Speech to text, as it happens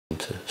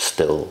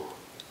still.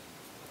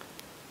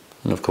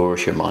 And of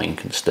course your mind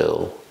can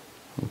still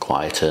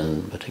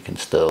quieten, but it can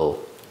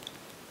still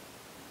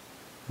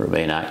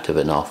remain active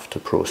enough to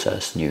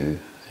process new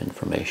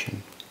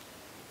information.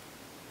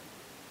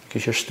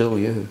 Because you're still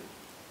you.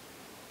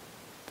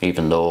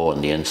 Even though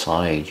on the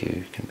inside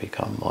you can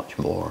become much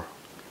more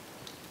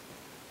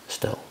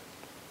still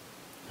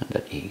and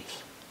at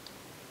ease.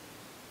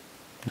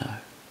 Now.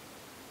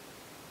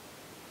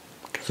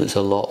 Because it's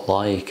a lot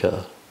like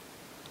a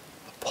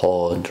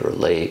pond or a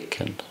lake,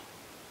 and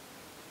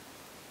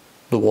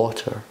the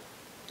water,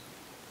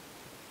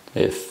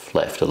 if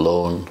left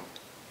alone,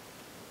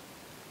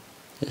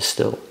 is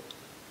still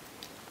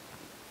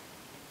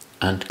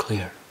and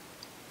clear.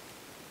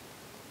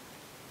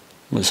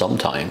 And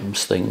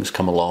sometimes things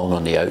come along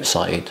on the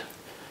outside,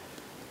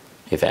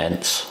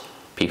 events,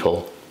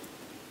 people,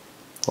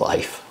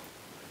 life,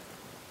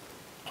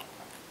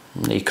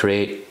 and they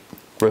create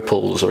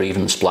ripples or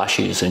even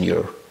splashes in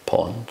your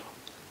pond.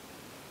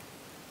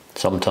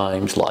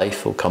 Sometimes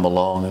life will come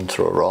along and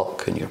throw a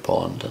rock in your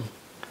pond, and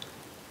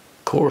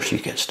of course you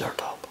get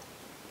stirred up.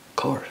 Of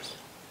course.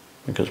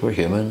 Because we're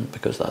human,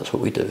 because that's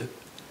what we do.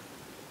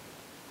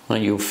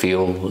 And you'll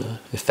feel the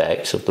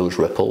effects of those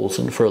ripples,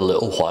 and for a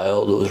little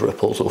while those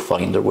ripples will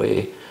find their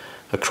way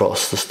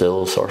across the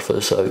still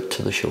surface out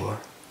to the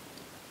shore.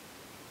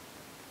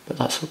 But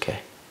that's okay.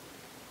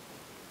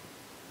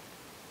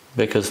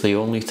 Because the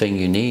only thing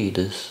you need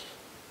is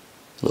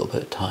a little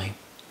bit of time.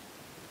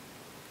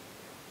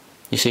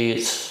 You see,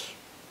 it's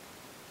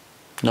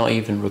not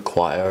even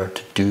required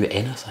to do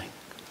anything.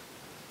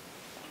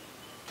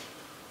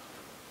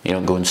 You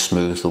don't go and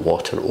smooth the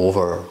water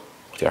over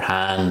with your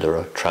hand or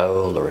a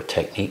trowel or a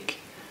technique.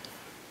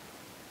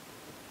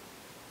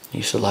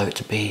 You just allow it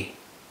to be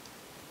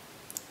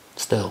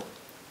still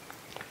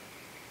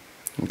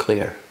and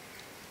clear.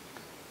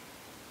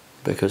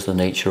 Because the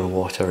nature of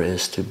water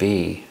is to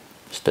be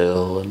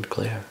still and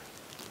clear.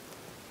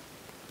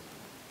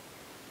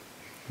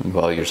 And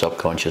while your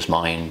subconscious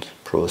mind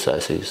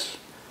processes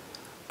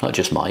not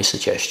just my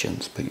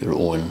suggestions, but your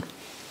own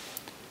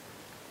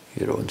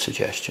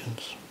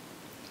suggestions,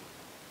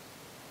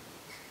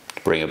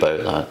 to bring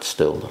about that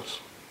stillness.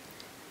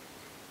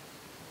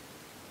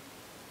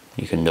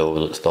 You can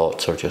know that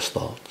thoughts are just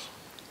thoughts.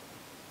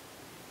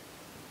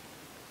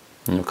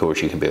 And of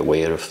course you can be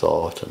aware of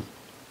thought, and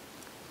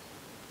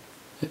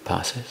it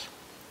passes.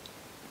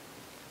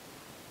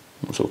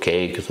 It's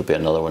okay, because there'll be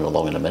another one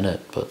along in a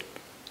minute, but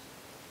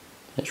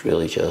it's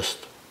really just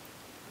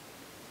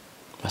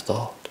a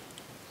thought.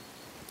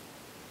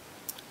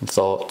 And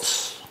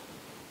thoughts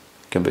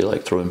can be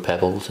like throwing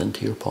pebbles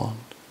into your pond.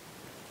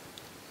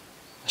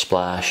 A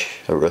splash,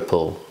 a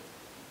ripple,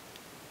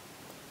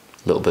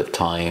 a little bit of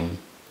time,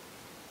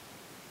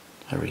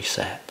 a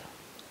reset.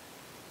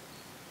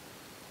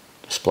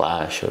 A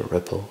splash, a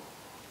ripple,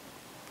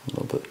 a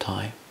little bit of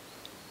time,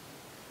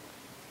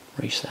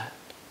 reset.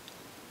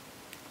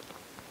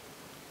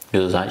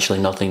 Because there's actually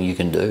nothing you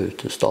can do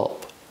to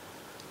stop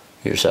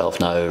yourself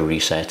now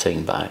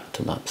resetting back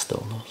to that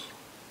stillness.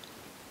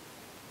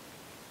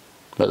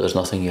 But there's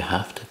nothing you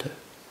have to do.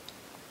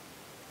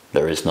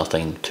 There is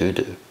nothing to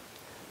do.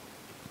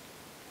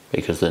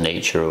 Because the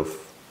nature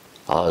of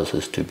us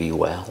is to be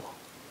well.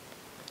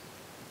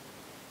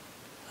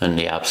 In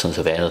the absence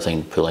of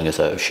anything pulling us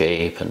out of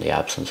shape, in the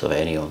absence of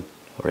anyone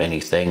or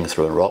anything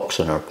throwing rocks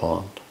in our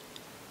pond,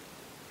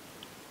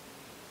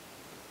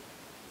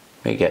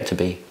 we get to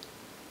be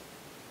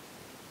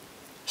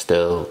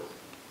still,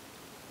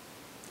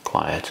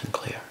 quiet and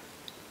clear.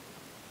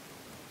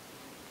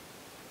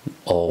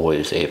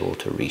 Always able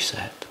to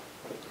reset.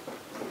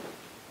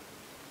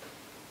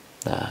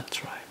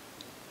 That's right.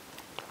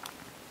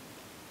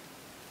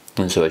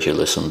 And so as you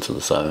listen to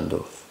the sound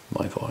of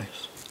my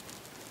voice,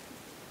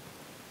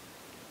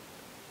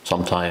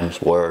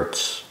 sometimes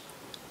words,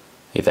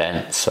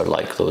 events are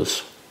like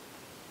those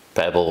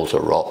pebbles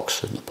or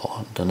rocks in the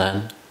pond, and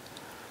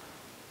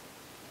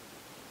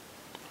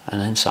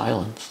then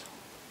silence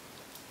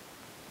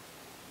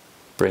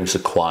brings the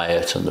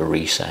quiet and the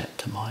reset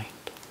to mind.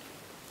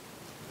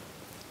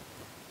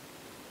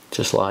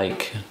 Just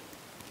like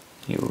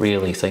you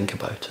really think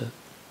about it.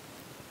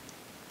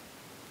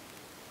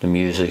 The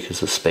music is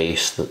the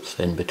space that's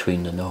in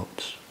between the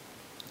notes,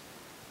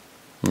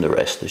 and the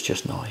rest is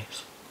just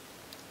noise.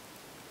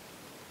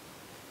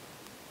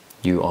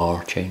 You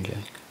are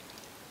changing.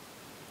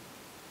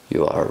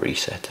 You are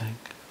resetting.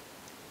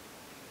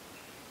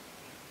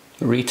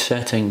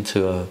 Resetting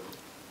to a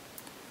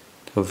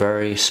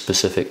very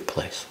specific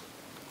place.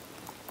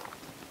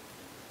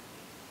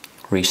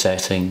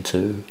 Resetting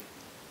to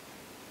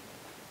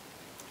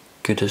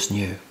good as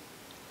new.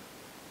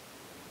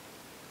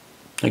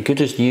 And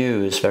good as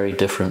new is very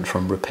different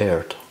from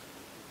repaired.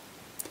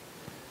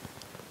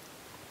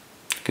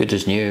 Good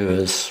as new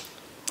is,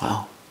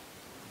 well,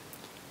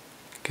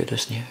 good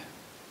as new.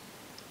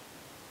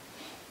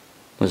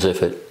 As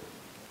if it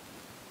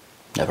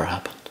never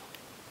happened.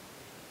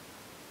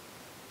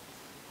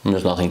 And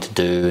there's nothing to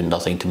do, and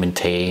nothing to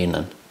maintain,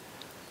 and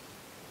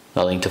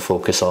nothing to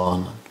focus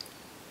on.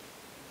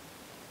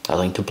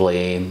 nothing to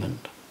blame and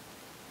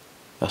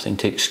nothing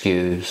to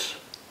excuse.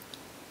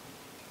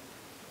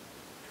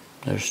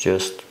 There's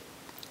just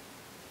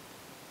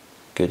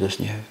good as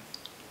new.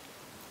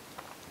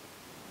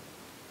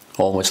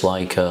 Almost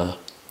like a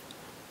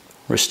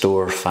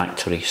restore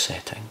factory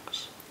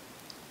settings.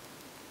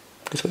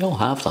 Because we all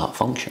have that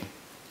function.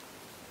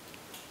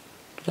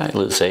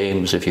 Exactly the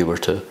same as if you were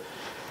to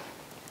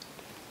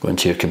go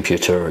into your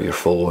computer or your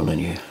phone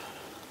and you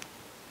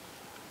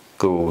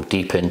go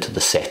deep into the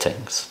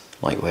settings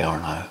like we are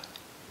now.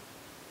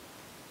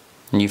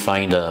 And you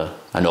find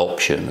an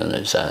option and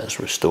it says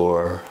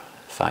restore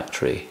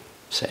factory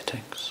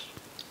settings.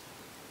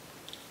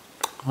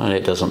 And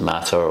it doesn't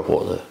matter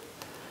what the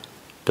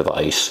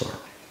device or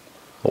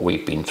what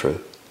we've been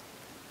through.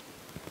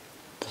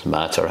 It doesn't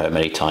matter how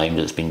many times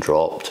it's been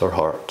dropped or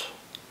hurt.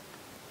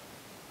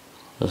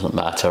 It doesn't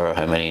matter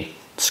how many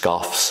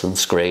scuffs and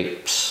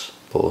scrapes,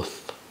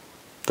 both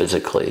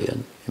physically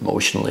and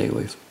emotionally,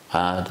 we've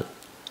had. It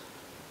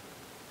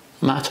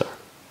doesn't matter.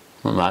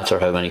 It doesn't matter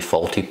how many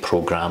faulty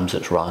programs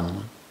it's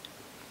run.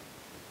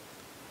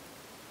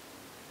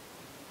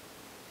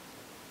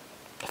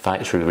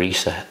 Factory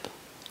reset.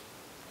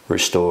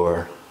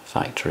 Restore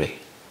factory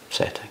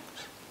settings.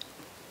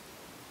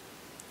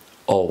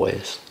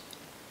 Always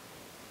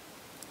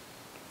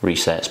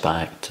resets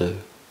back to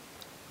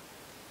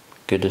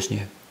good as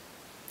new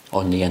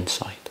on the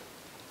inside.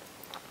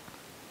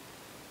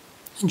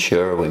 And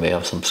sure, we may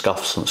have some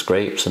scuffs and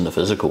scrapes in the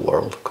physical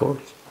world, of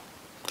course.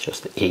 It's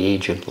just the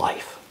age of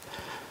life.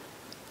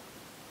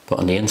 But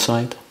on the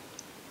inside,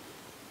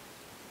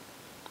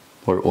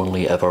 we're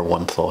only ever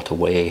one thought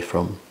away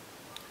from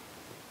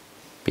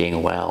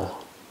being well.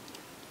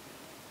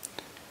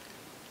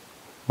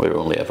 We're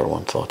only ever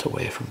one thought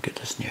away from good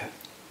as new.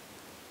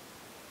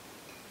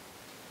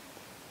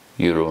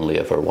 You're only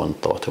ever one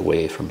thought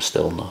away from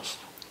stillness.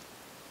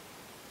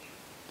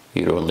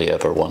 You're only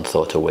ever one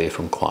thought away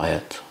from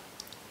quiet.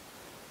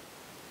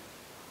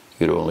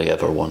 You're only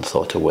ever one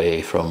thought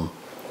away from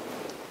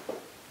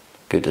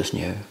good as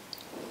new.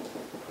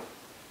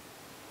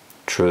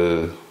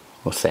 True,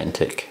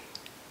 authentic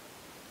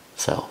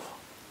self.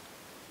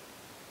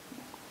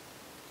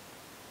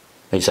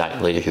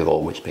 Exactly as you've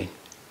always been.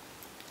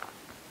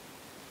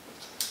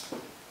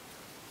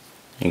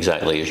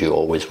 Exactly as you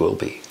always will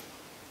be.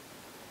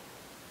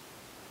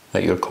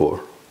 At your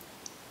core.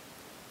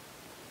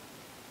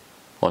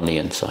 On the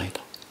inside.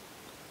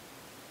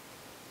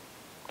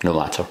 No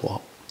matter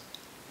what.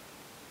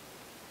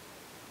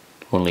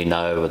 Only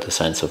now with the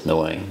sense of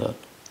knowing that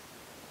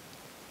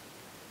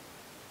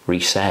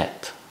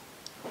reset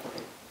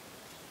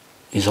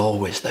is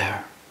always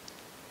there.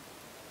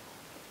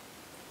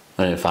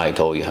 And in fact,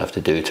 all you have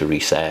to do to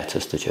reset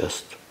is to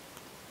just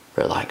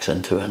relax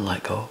into it and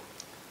let go.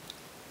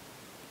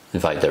 In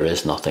fact, there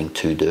is nothing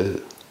to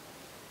do.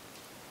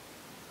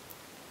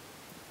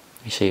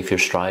 You see, if you're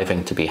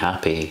striving to be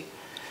happy,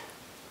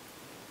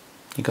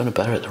 you're going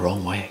about it the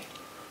wrong way.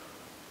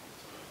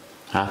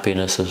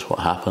 Happiness is what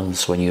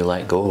happens when you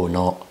let go,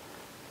 not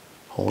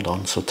hold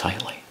on so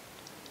tightly.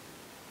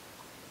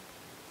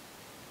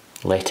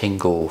 Letting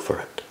go for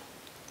it.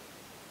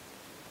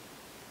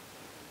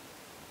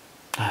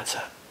 That's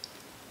it.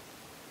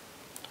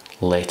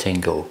 Letting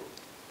go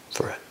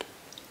for it.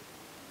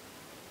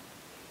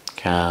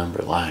 Calm,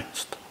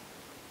 relaxed,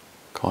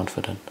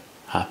 confident,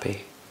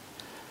 happy,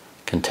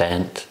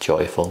 content,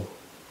 joyful,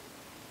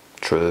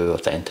 true,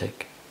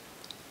 authentic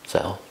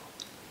self.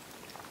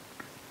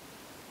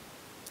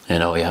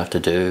 And all you have to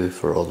do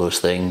for all those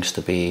things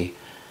to be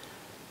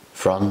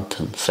front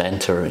and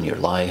center in your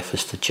life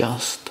is to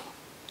just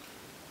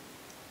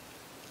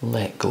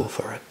let go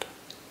for it.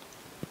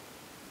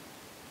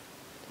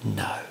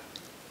 Now.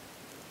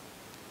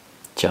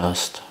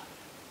 Just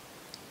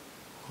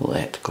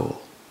let go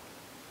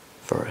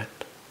for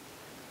it.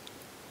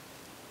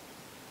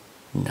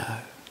 Now.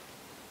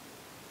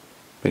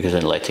 Because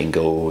in letting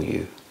go,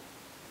 you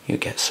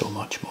get so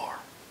much more.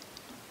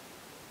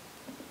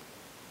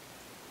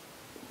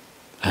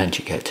 And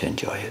you get to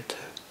enjoy it too.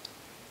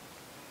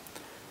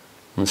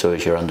 And so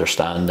as your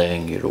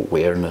understanding, your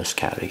awareness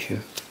carries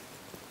you,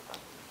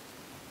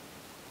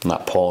 and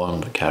that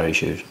pond that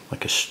carries you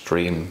like a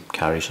stream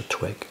carries a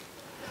twig,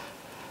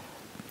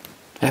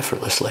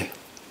 effortlessly.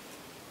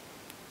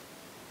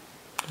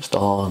 Just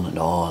on and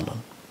on,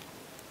 and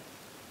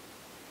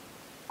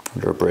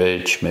under a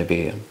bridge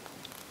maybe, and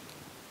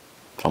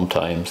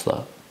sometimes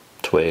that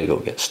twig will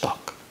get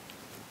stuck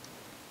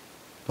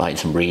behind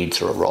some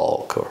reeds or a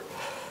rock, or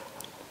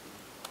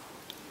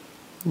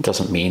it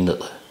doesn't mean that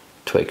the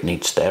twig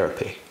needs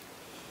therapy.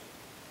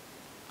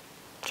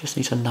 It just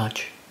needs a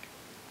nudge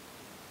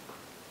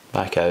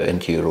back out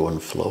into your own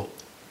flow.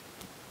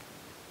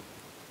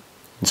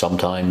 And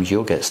sometimes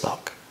you'll get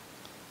stuck.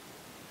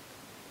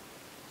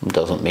 It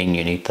doesn't mean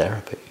you need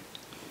therapy.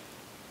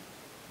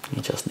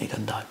 You just need a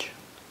nudge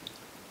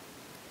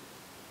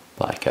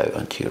back out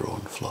into your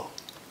own flow.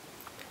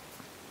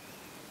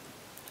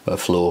 A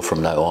flow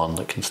from now on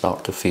that can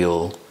start to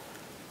feel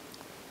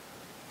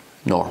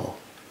normal.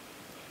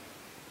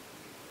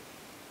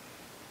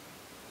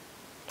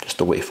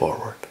 the way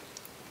forward.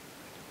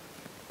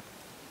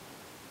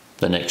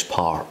 The next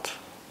part,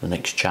 the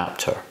next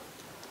chapter,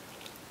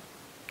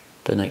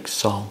 the next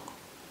song,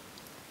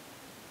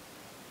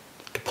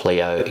 to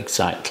play out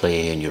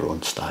exactly in your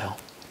own style.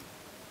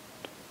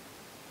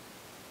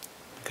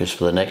 Because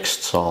for the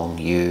next song,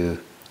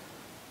 you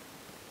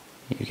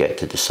get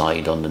to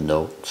decide on the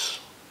notes.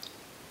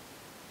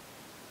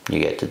 You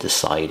get to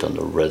decide on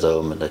the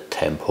rhythm and the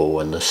tempo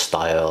and the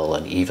style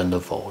and even the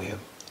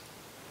volume.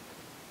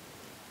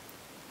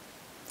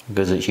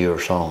 Because it's your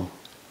song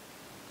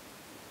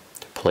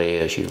to play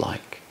as you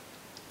like,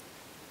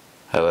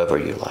 however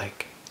you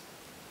like,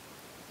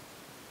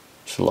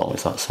 so long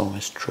as that song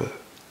is true.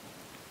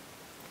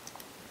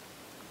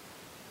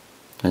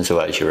 And so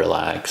as you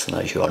relax and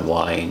as you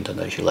unwind and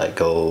as you let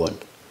go, and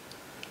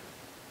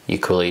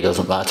equally it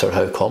doesn't matter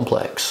how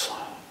complex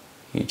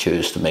you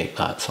choose to make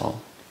that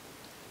song,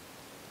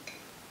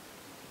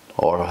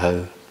 or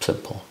how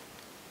simple.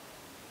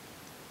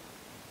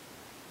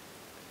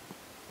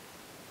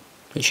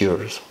 It's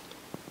yours.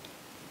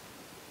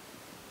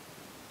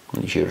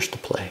 And it's yours to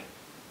play.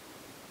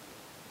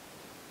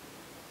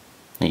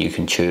 And you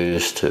can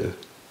choose to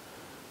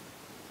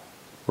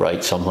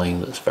write something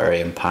that's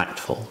very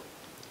impactful,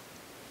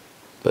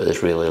 but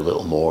is really a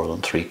little more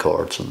than 3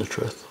 chords and the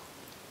truth.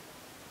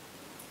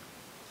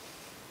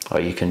 Or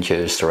you can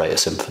choose to write a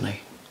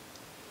symphony.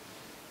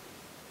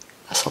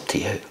 That's up to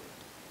you.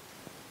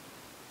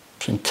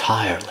 It's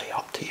entirely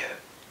up to you.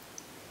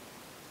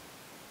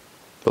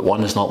 But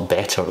one is not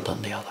better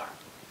than the other.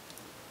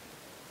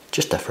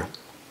 Just different.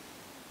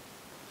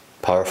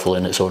 Powerful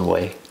in its own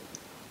way.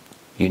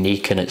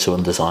 Unique in its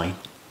own design.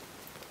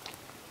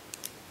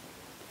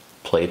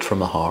 Played from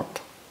the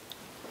heart.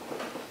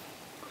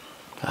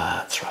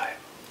 That's right.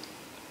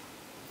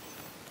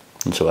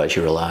 And so as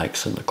you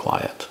relax in the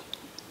quiet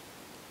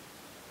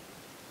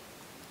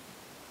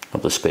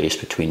of the space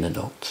between the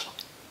notes,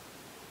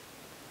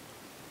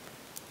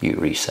 you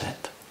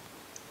reset.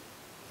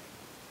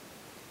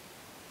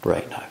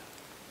 Right now.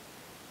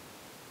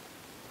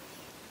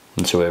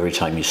 And so every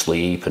time you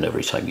sleep and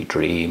every time you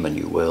dream, and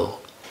you will,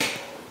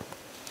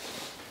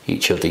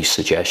 each of these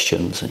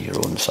suggestions in your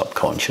own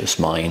subconscious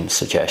mind,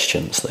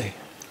 suggestions, they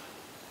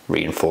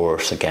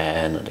reinforce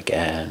again and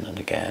again and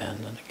again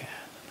and again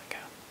and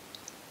again.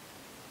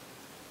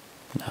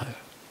 Now.